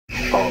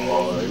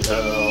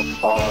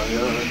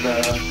Iron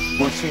Man,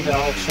 wishing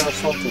out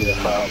JazzSanti a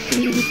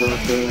happy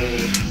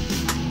birthday.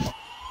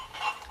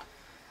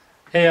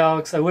 Hey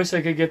Alex, I wish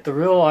I could get the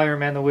real Iron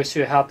Man to wish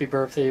you a happy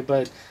birthday,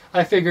 but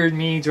I figured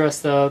me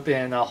dressed up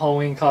in a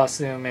Halloween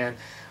costume and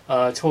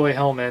a toy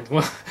helmet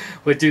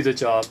would do the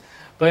job.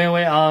 But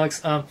anyway,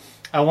 Alex,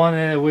 I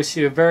wanted to wish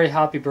you a very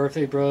happy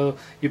birthday, bro.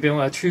 You've been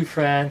a true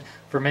friend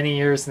for many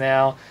years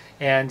now,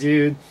 and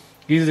dude,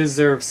 you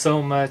deserve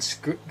so much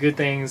good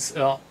things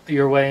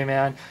your way,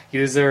 man.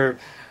 You deserve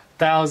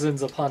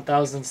thousands upon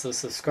thousands of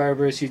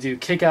subscribers. You do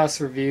kick-ass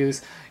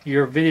reviews.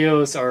 Your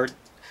videos are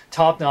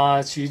top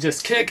notch. You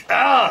just kick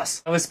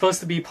ass. I was supposed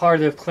to be part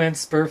of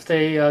Clint's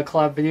birthday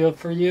collab video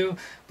for you,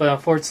 but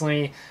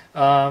unfortunately,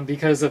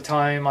 because of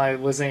time, I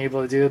wasn't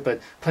able to do it.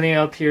 But putting it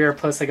up here,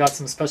 plus I got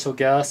some special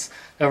guests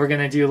that we're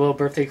gonna do a little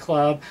birthday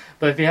collab.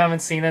 But if you haven't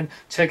seen it,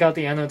 check out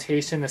the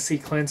annotation to see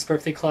Clint's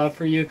birthday collab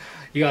for you.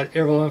 You got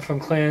everyone from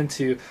Clint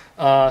to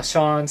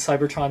Sean,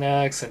 Cybertron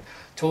X, and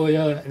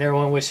Toya, and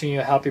everyone wishing you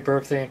a happy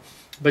birthday.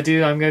 But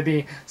dude, I'm going to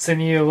be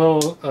sending you a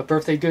little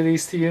birthday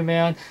goodies to you,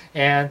 man.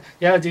 And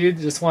yeah, dude,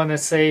 just want to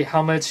say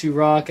how much you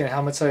rock and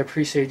how much I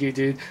appreciate you,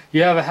 dude.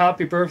 You have a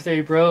happy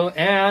birthday, bro,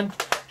 and...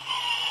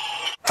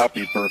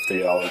 Happy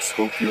birthday, Alex.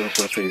 Hope your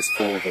birthday is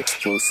full of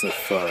explosive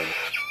fun.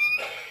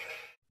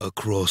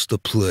 Across the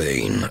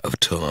plane of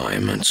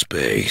time and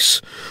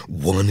space,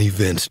 one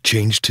event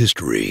changed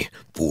history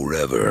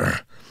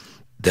forever.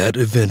 That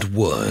event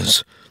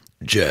was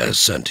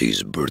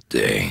JazzSanti's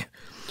birthday.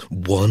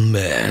 One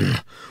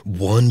man,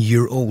 1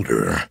 year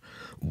older,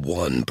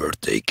 one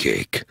birthday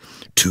cake,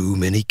 too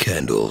many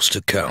candles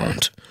to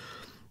count.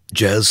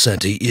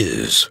 JazzSanti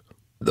is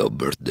the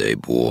birthday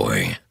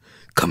boy,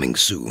 coming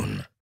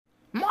soon.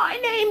 My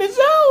name is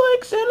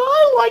Alex, and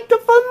I like the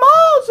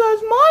FAMAS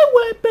as my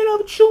weapon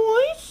of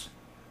choice.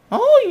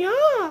 Oh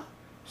yeah,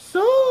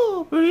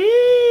 so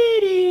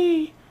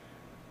pretty.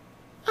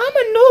 I'm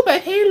a noob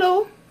at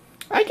Halo.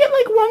 I get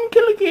like 1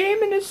 kill a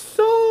game, and it's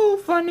so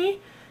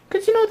funny.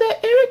 Cause you know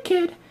that Eric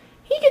kid,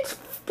 he gets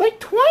like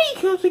 20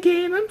 kills a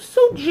game. I'm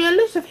so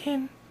jealous of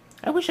him.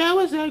 I wish I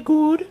was that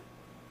good.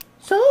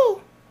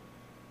 So,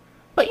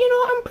 but you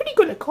know, I'm pretty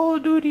good at Call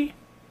of Duty.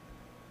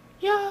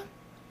 Yeah,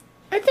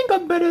 I think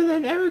I'm better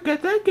than Eric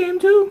at that game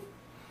too.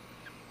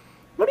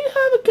 What do you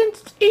have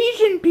against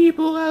Asian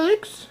people,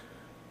 Alex?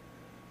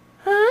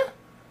 Huh?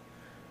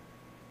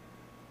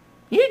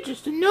 You're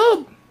just a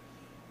noob.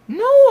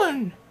 No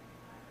one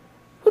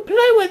would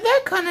play with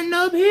that kind of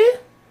noob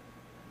here.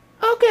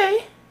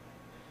 Okay.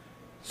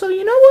 So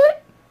you know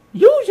what?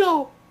 Use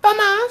your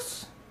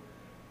FAMAS.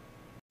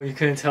 You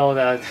couldn't tell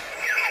that.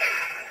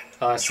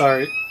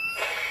 Sorry.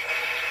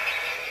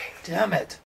 Damn it.